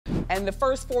And the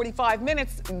first 45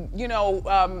 minutes, you know,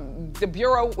 the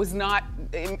Bureau was not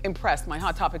impressed, my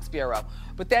Hot Topics Bureau.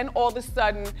 But then all of a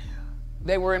sudden,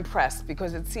 they were impressed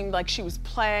because it seemed like she was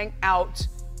playing out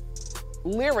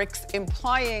lyrics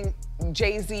implying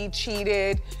Jay-Z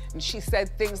cheated, and she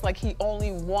said things like he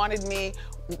only wanted me,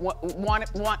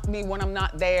 want me when I'm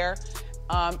not there,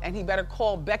 and he better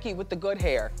call Becky with the good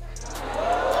hair.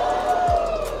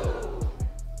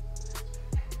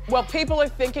 Well, people are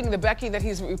thinking the Becky that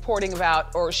he's reporting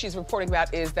about, or she's reporting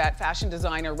about, is that fashion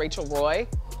designer Rachel Roy.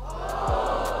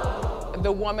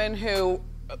 The woman who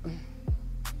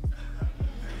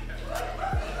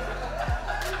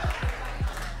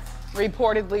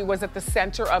reportedly was at the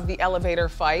center of the elevator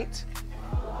fight.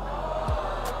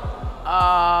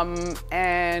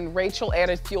 And Rachel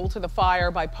added fuel to the fire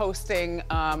by posting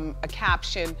a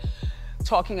caption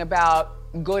talking about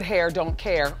good hair, don't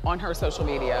care on her social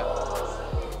media.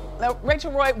 Now,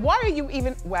 Rachel Roy, why are you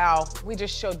even, wow, we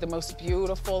just showed the most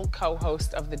beautiful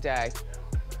co-host of the day.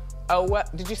 Oh,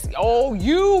 what, did you see? Oh,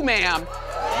 you, ma'am.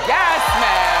 Yes,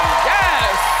 ma'am,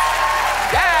 yes,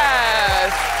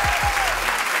 yes.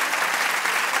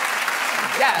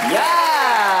 Yes.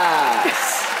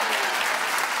 Yes.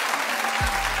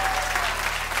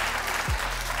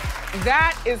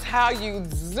 That is how you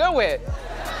do it.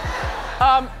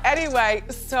 Anyway,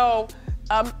 so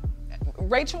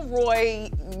Rachel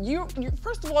Roy, you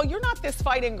first of all, you're not this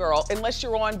fighting girl unless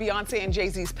you're on Beyonce and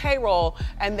Jay-Z's payroll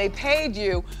and they paid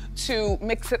you to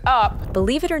mix it up.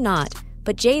 Believe it or not,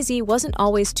 but Jay-Z wasn't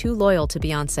always too loyal to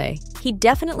Beyonce. He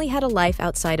definitely had a life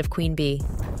outside of Queen Bee.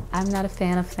 I'm not a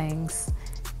fan of things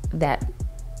that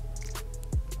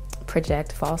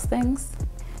project false things,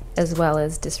 as well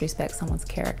as disrespect someone's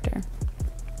character.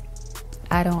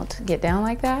 I don't get down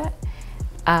like that.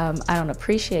 I don't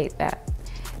appreciate that.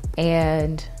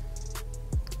 And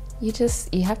you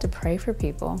have to pray for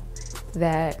people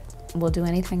that will do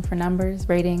anything for numbers,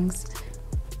 ratings,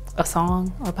 a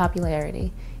song, or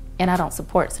popularity. And I don't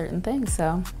support certain things,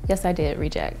 so yes, I did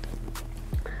reject.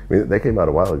 I mean, they came out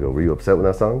a while ago. Were you upset when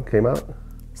that song came out?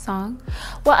 Song?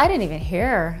 Well, I didn't even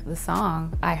hear the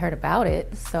song. I heard about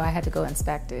it, so I had to go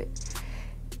inspect it.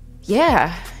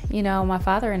 Yeah, you know, my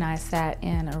father and I sat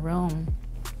in a room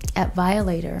at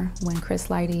Violator when Chris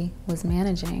Lighty was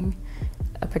managing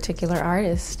a particular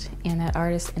artist, and that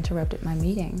artist interrupted my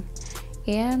meeting.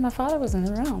 And my father was in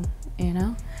the room, you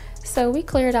know? So we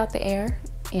cleared out the air,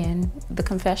 and the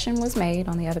confession was made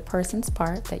on the other person's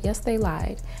part that yes, they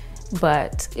lied.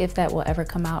 But if that will ever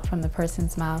come out from the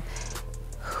person's mouth,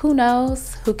 who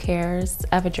knows? Who cares?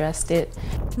 I've addressed it.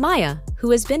 Maya,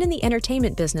 who has been in the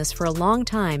entertainment business for a long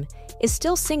time, is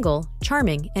still single,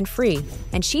 charming, and free,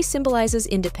 and she symbolizes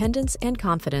independence and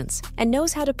confidence, and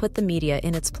knows how to put the media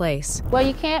in its place. Well,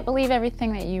 you can't believe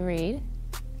everything that you read.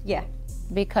 Yeah.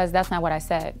 Because that's not what I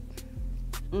said.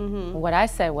 What I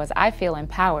said was I feel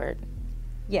empowered.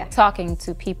 Yeah. Talking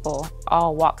to people,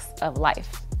 all walks of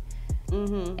life.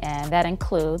 And that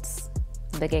includes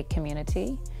the gay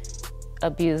community,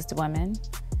 abused women,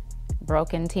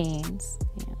 broken teens,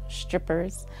 you know,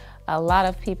 strippers, a lot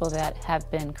of people that have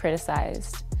been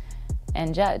criticized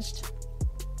and judged.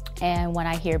 And when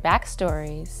I hear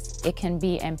backstories, it can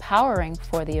be empowering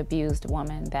for the abused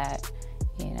woman that,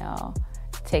 you know,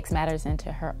 takes matters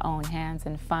into her own hands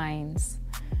and finds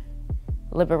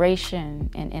liberation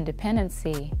and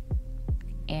independency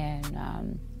in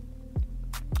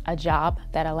a job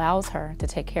that allows her to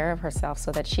take care of herself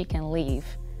so that she can leave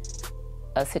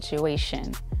a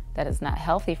situation that is not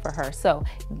healthy for her. So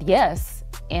yes,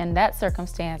 in that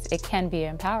circumstance, it can be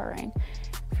empowering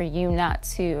for you not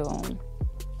to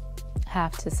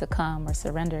have to succumb or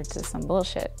surrender to some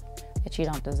bullshit that you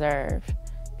don't deserve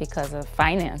because of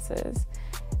finances.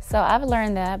 So I've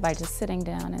learned that by just sitting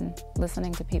down and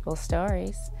listening to people's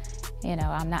stories. You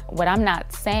know, what I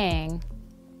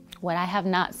have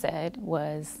not said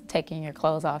was taking your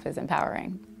clothes off is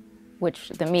empowering, which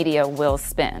the media will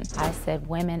spin. I said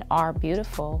women are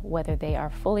beautiful whether they are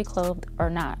fully clothed or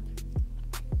not.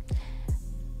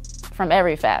 From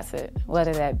every facet,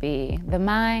 whether that be the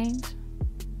mind,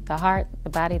 the heart, the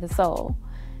body, the soul.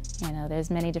 You know, there's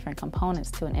many different components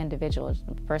to an individual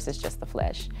versus just the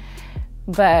flesh.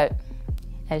 But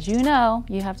as you know,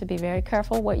 you have to be very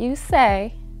careful what you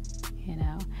say, you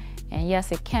know. And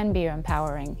yes, it can be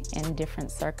empowering in different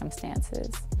circumstances.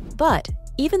 But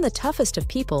even the toughest of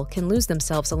people can lose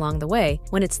themselves along the way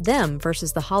when it's them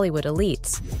versus the Hollywood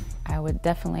elites. I would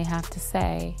definitely have to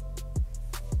say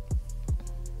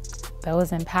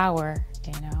those in power,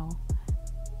 you know,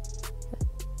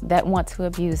 that want to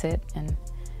abuse it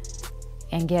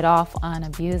and get off on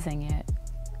abusing it,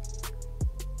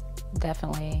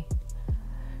 definitely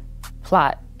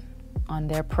plot on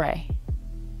their prey,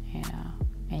 you know,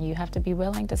 and you have to be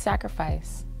willing to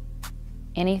sacrifice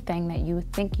anything that you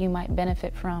think you might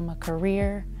benefit from, a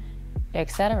career,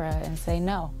 etc., and say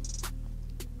no,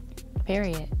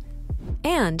 period.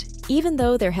 And even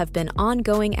though there have been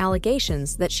ongoing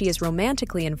allegations that she is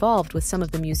romantically involved with some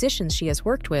of the musicians she has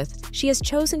worked with, she has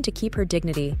chosen to keep her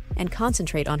dignity and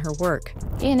concentrate on her work.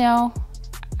 You know,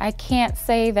 I can't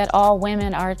say that all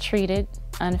women are treated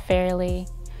unfairly,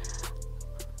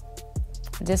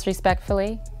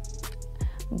 disrespectfully,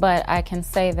 but I can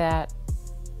say that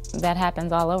that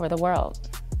happens all over the world,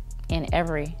 in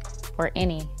every or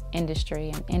any industry,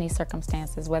 in any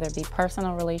circumstances, whether it be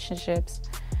personal relationships,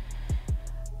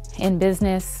 in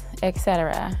business,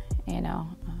 etc. You know,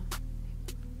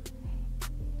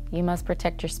 you must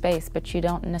protect your space, but you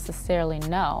don't necessarily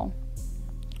know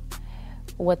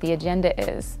what the agenda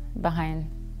is behind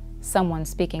someone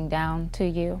speaking down to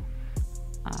you,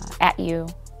 at you,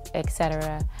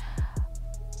 etc.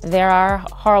 There are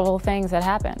horrible things that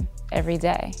happen every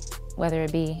day, whether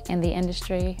it be in the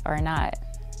industry or not,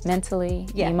 mentally,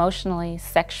 emotionally,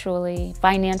 sexually,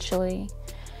 financially.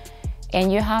 And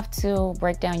you have to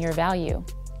break down your value.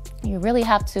 You really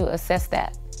have to assess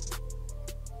that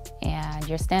and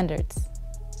your standards.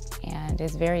 And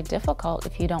it's very difficult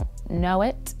if you don't know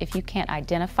it, if you can't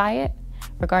identify it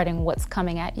regarding what's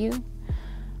coming at you.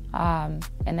 And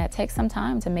that takes some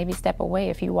time to maybe step away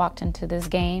if you walked into this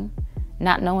game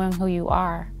not knowing who you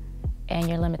are and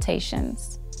your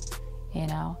limitations. You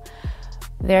know,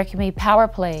 there can be power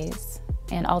plays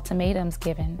and ultimatums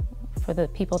given for the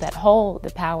people that hold the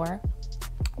power,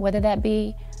 whether that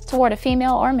be toward a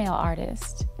female or male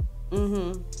artist.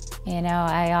 Mm-hmm. You know,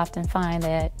 I often find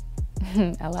that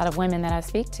a lot of women that I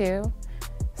speak to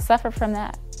suffer from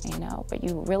that, you know, but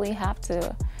you really have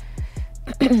to,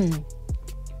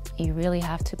 you really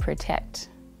have to protect,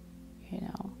 you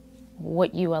know,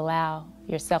 what you allow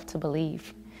yourself to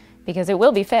believe, because it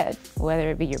will be fed,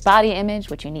 whether it be your body image,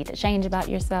 what you need to change about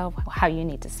yourself, how you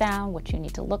need to sound, what you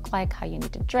need to look like, how you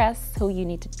need to dress, who you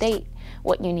need to date,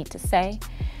 what you need to say.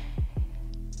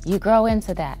 You grow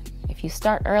into that. If you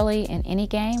start early in any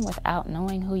game without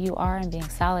knowing who you are and being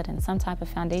solid in some type of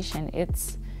foundation,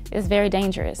 it's very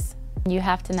dangerous. You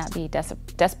have to not be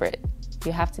desperate.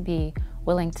 You have to be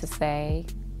willing to say,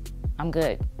 I'm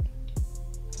good,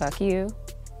 fuck you,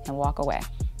 and walk away,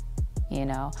 you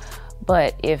know?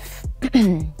 But if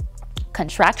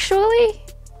contractually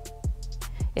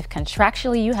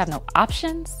you have no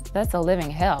options, that's a living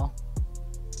hell,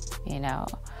 you know?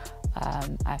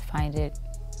 I find it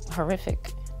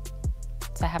horrific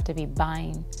to have to be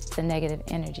buying the negative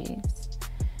energies.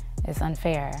 It's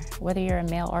unfair, whether you're a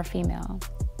male or female.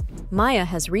 Maya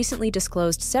has recently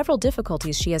disclosed several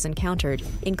difficulties she has encountered,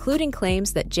 including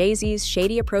claims that Jay-Z's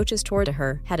shady approaches toward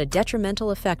her had a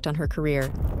detrimental effect on her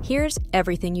career. Here's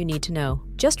everything you need to know.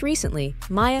 Just recently,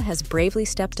 Maya has bravely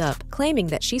stepped up, claiming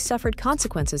that she suffered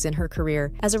consequences in her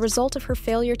career as a result of her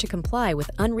failure to comply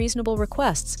with unreasonable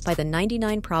requests by the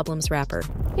 99 Problems rapper.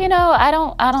 You know, I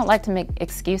don't like to make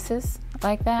excuses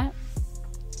like that.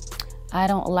 I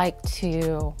don't like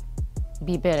to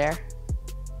be bitter.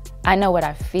 I know what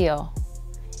I feel,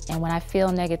 and when I feel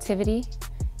negativity,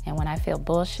 and when I feel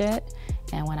bullshit,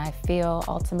 and when I feel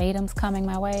ultimatums coming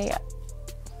my way,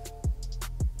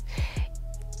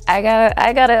 I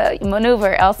gotta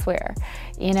maneuver elsewhere,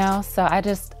 you know? So I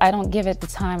don't give it the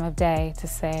time of day to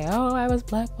say, oh, I was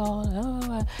blackballed,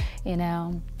 oh, you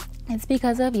know, it's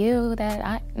because of you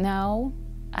that no,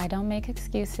 I don't make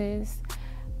excuses.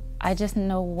 I just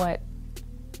know what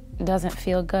doesn't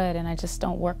feel good, and I just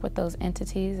don't work with those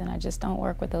entities, and I just don't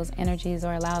work with those energies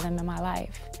or allow them in my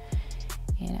life,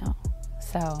 you know.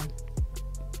 So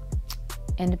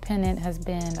independent has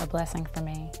been a blessing for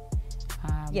me.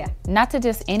 Not to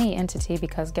just any entity,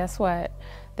 because guess what?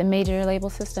 The major label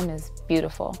system is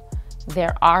beautiful.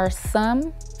 There are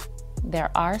some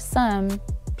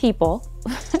people,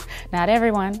 not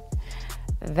everyone,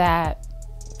 that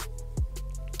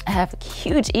have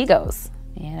huge egos,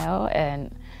 you know,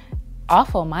 and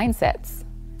awful mindsets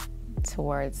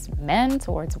towards men,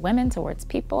 towards women, towards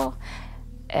people.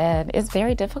 And it's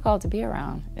very difficult to be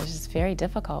around. It's just very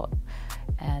difficult.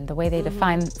 And the way they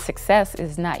define success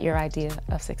is not your idea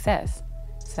of success.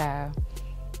 So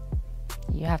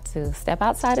you have to step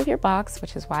outside of your box,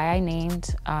 which is why I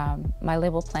named my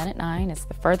label Planet 9. It's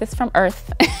the furthest from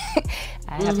Earth.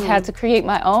 I have had to create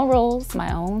my own rules,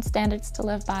 my own standards to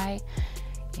live by,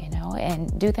 you know,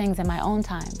 and do things in my own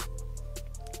time.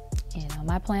 You know,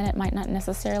 my planet might not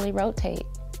necessarily rotate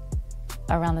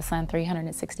around the sun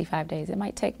 365 days. It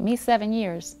might take me 7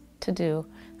 years to do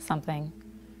something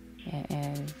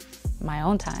in my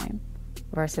own time.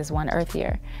 versus one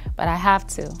earthier. But I have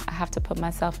to put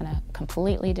myself in a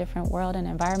completely different world and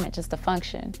environment just to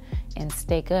function and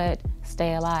stay good,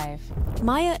 stay alive.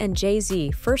 Maya and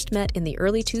Jay-Z first met in the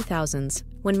early 2000s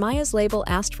when Maya's label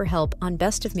asked for help on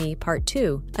Best of Me Part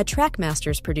 2, a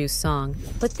Trackmasters-produced song.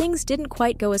 But things didn't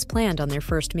quite go as planned on their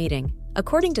first meeting.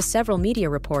 According to several media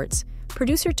reports,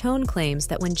 producer Tone claims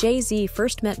that when Jay-Z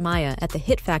first met Maya at the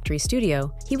Hit Factory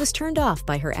studio, he was turned off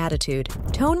by her attitude.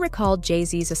 Tone recalled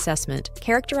Jay-Z's assessment,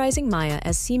 characterizing Maya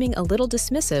as seeming a little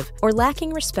dismissive or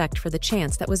lacking respect for the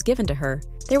chance that was given to her.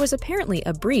 There was apparently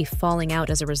a brief falling out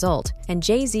as a result, and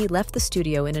Jay-Z left the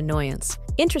studio in annoyance.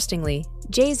 Interestingly,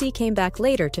 Jay-Z came back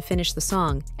later to finish the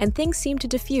song, and things seemed to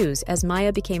diffuse as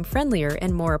Maya became friendlier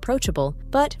and more approachable.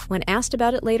 But when asked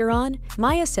about it later on,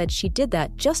 Maya said she did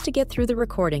that just to get through the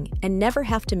recording and never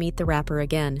have to meet the rapper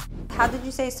again. How did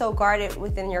you stay so guarded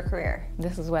within your career?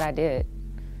 This is what I did.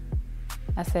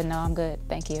 I said, no, I'm good,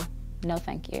 thank you. No,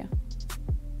 thank you.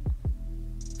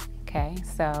 Okay,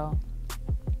 so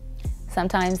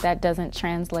sometimes that doesn't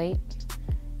translate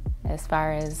as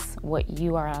far as what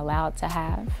you are allowed to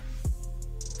have,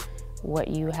 what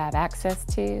you have access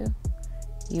to.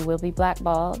 You will be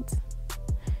blackballed.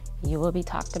 You will be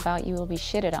talked about. You will be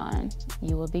shitted on.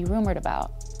 You will be rumored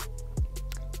about.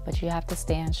 But you have to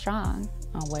stand strong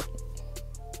on what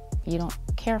you don't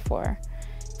care for.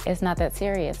 It's not that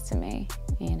serious to me,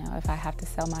 you know, if I have to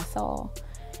sell my soul.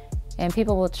 And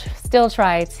people will still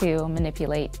try to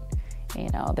manipulate, you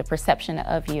know, the perception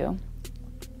of you,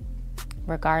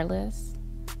 regardless.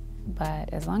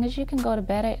 But as long as you can go to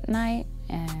bed at night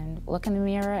and look in the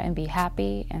mirror and be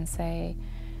happy and say,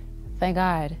 thank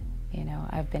God, you know,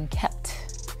 I've been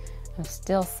kept. I'm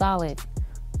still solid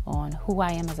on who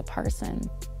I am as a person.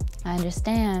 I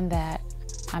understand that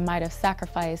I might have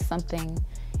sacrificed something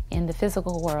in the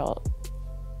physical world,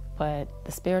 but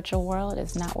the spiritual world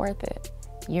is not worth it.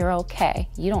 You're okay.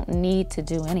 You don't need to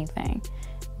do anything.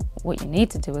 What you need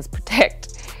to do is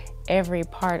protect every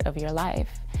part of your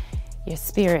life, your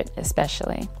spirit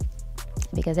especially,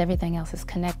 because everything else is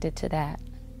connected to that,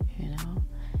 you know.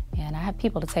 And I have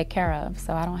people to take care of,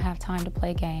 so I don't have time to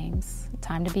play games,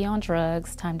 time to be on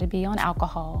drugs, time to be on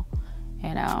alcohol,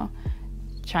 you know,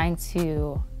 trying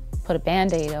to put a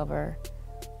Band-Aid over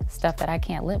stuff that I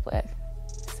can't live with.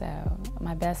 So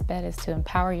my best bet is to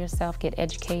empower yourself, get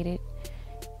educated,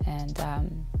 and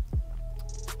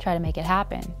try to make it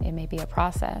happen. It may be a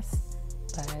process,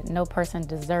 but no person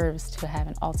deserves to have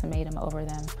an ultimatum over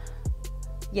them.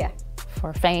 Yeah.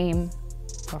 For fame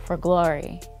or for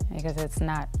glory, because it's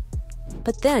not.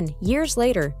 But then, years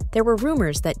later, there were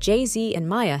rumors that Jay-Z and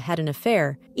Maya had an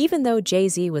affair, even though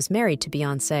Jay-Z was married to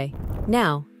Beyoncé.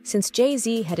 Now, since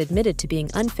Jay-Z had admitted to being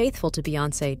unfaithful to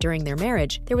Beyoncé during their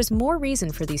marriage, there was more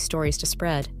reason for these stories to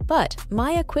spread. But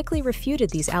Maya quickly refuted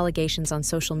these allegations on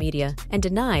social media and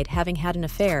denied having had an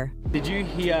affair. Did you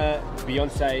hear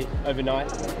Beyoncé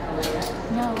overnight?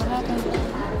 No, what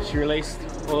happened? She released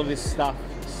all of this stuff,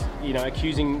 you know,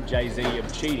 accusing Jay-Z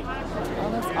of cheating. Oh,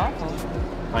 that's awful.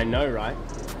 I know, right?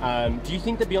 Do you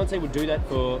think that Beyoncé would do that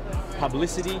for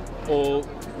publicity, or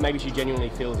maybe she genuinely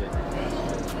feels it?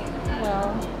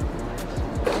 Well,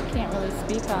 I can't really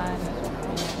speak on, you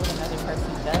know, what another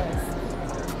person does,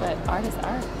 but art is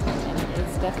art, and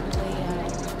it's definitely an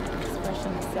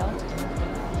expression of self,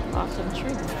 often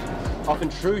truth. Often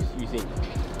truth, you think?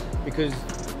 Because...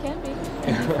 It can be. It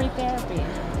can be free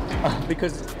therapy.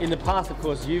 Because in the past, of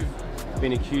course, you've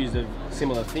been accused of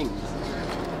similar things.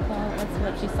 Well, that's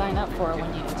what you sign up for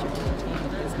when you enter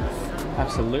the business.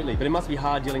 Absolutely, but it must be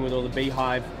hard dealing with all the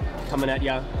beehive coming at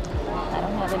you. I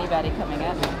don't have anybody coming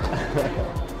at me,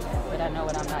 but I know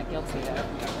what I'm not guilty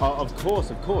of. Of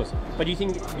course. But do you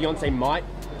think Beyoncé might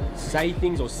say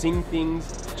things or sing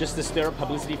things just to stir up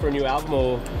publicity for a new album,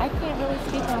 or? I can't really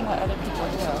speak on what other people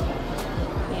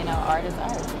do. You know, art is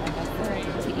art. Like I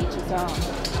said, to each his own.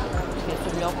 If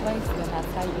it's a real place, then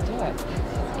that's how you do it.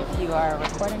 If you are a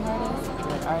recording artist, you're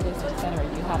an artist, etc.,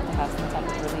 you have to have some type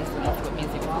of release, and that's what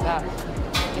music is about.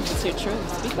 If it's your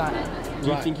truth, speak on it. Do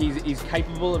you think he's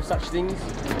capable of such things?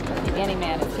 Any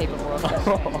man is capable of such things.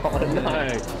 Oh,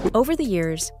 no. Over the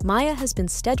years, Maya has been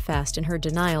steadfast in her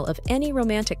denial of any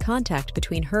romantic contact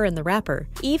between her and the rapper,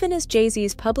 even as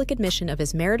Jay-Z's public admission of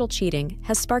his marital cheating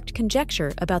has sparked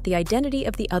conjecture about the identity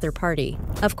of the other party.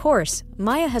 Of course,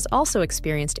 Maya has also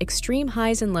experienced extreme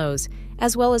highs and lows,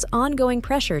 as well as ongoing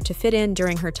pressure to fit in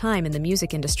during her time in the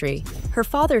music industry. Her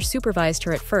father supervised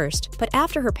her at first, but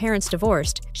after her parents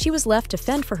divorced, she was left to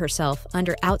fend for herself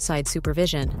under outside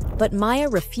supervision. But Maya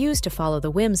refused to follow the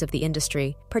whims of the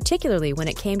industry, particularly when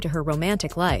it came to her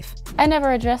romantic life. I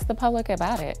never addressed the public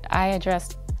about it. I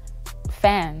addressed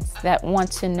fans that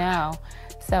want to know.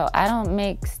 So I don't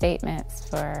make statements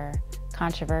for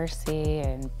controversy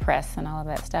and press and all of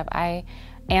that stuff. I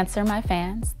answer my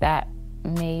fans that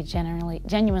may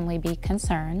genuinely be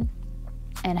concerned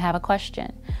and have a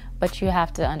question. But you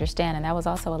have to understand, and that was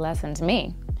also a lesson to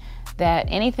me, that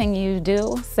anything you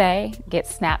do, say,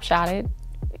 gets snapshotted,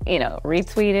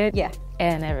 retweeted, Yeah.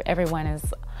 and everyone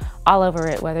is all over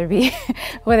it, whether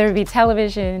it be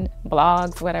television,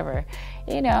 blogs, whatever,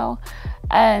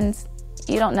 and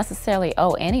you don't necessarily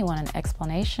owe anyone an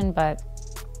explanation, but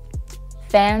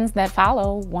fans that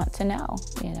follow want to know,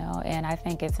 and I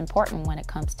think it's important when it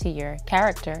comes to your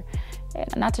character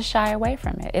not to shy away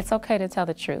from it. It's okay to tell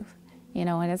the truth,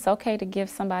 and it's okay to give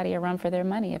somebody a run for their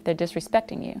money if they're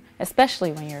disrespecting you,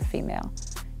 especially when you're a female,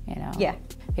 Yeah.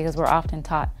 because we're often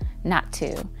taught not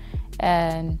to,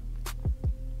 and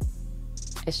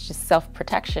it's just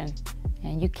self-protection,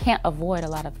 and you can't avoid a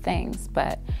lot of things,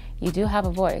 but you do have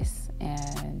a voice,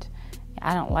 and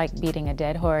I don't like beating a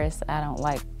dead horse. I don't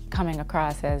like coming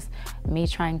across as me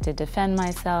trying to defend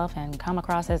myself and come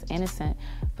across as innocent,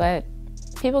 but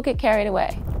people get carried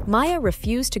away. Maya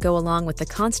refused to go along with the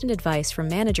constant advice from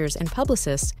managers and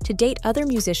publicists to date other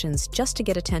musicians just to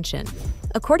get attention.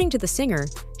 According to the singer,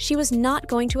 she was not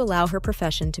going to allow her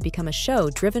profession to become a show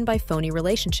driven by phony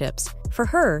relationships. For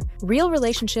her, real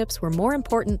relationships were more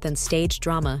important than stage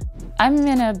drama. I'm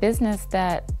in a business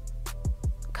that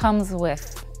comes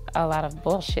with a lot of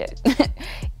bullshit.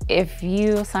 If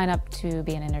you sign up to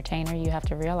be an entertainer, you have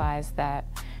to realize that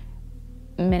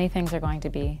many things are going to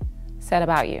be said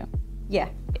about you. Yeah.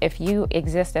 If you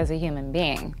exist as a human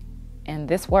being in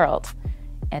this world,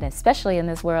 and especially in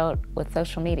this world with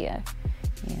social media,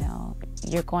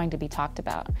 you're going to be talked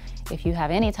about. If you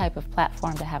have any type of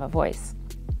platform to have a voice.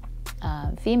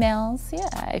 Females,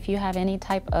 if you have any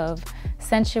type of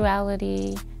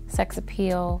sensuality, sex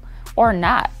appeal, or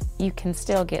not, you can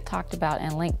still get talked about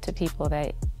and linked to people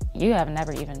that you have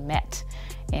never even met,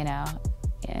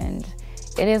 and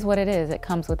it is what it is. It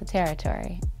comes with the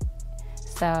territory.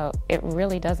 So it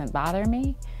really doesn't bother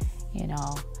me.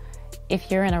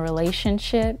 If you're in a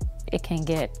relationship, it can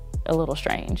get a little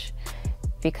strange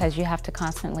because you have to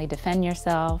constantly defend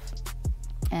yourself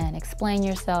and explain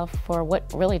yourself for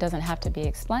what really doesn't have to be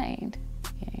explained,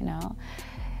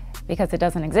 because it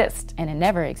doesn't exist and it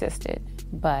never existed.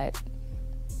 But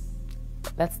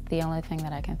that's the only thing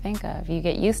that I can think of. You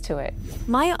get used to it.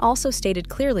 Maya also stated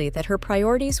clearly that her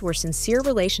priorities were sincere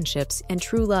relationships and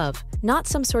true love, not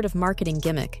some sort of marketing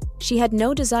gimmick. She had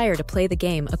no desire to play the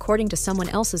game according to someone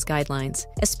else's guidelines,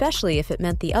 especially if it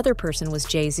meant the other person was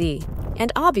Jay-Z.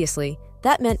 And obviously,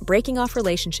 that meant breaking off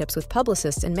relationships with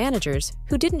publicists and managers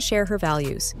who didn't share her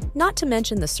values, not to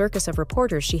mention the circus of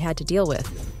reporters she had to deal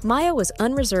with. Maya was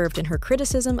unreserved in her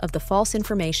criticism of the false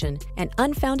information and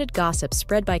unfounded gossip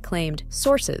spread by claimed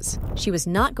sources. She was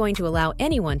not going to allow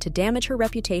anyone to damage her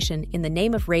reputation in the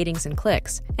name of ratings and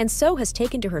clicks, and so has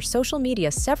taken to her social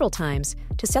media several times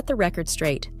to set the record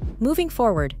straight. Moving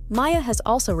forward, Maya has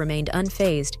also remained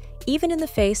unfazed, even in the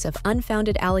face of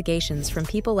unfounded allegations from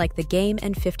people like The Game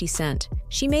and 50 Cent.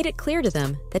 She made it clear to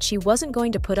them that she wasn't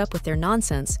going to put up with their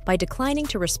nonsense by declining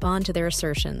to respond to their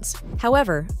assertions.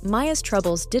 However, Maya's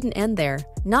troubles didn't end there.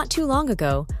 Not too long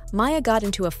ago, Maya got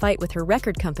into a fight with her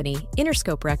record company,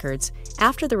 Interscope Records,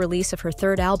 after the release of her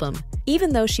third album.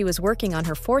 Even though she was working on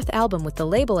her fourth album with the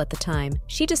label at the time,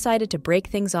 she decided to break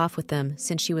things off with them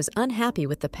since she was unhappy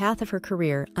with the path of her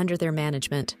career under their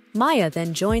management. Maya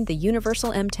then joined the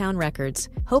Universal M-Town Records,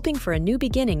 hoping for a new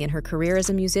beginning in her career as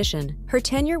a musician. Her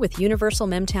tenure with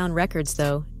Universal M-Town Records,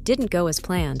 though, didn't go as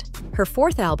planned. Her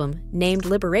fourth album, named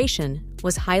Liberation,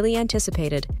 was highly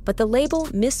anticipated, but the label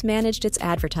mismanaged its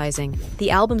advertising. The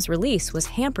album's release was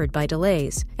hampered by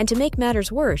delays, and to make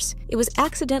matters worse, it was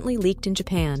accidentally leaked in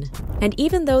Japan. And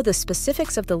even though the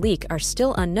specifics of the leak are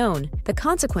still unknown, the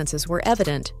consequences were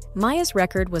evident. Maya's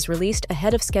record was released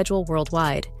ahead of schedule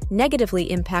worldwide, negatively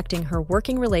impacting her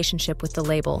working relationship with the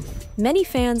label. Many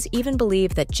fans even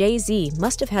believe that Jay-Z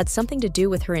must have had something to do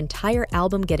with her entire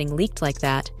album getting leaked like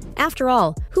that. After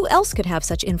all, who else could have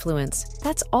such influence?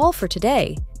 That's all for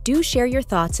today. Do share your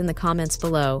thoughts in the comments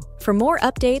below. For more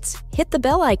updates, hit the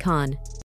bell icon.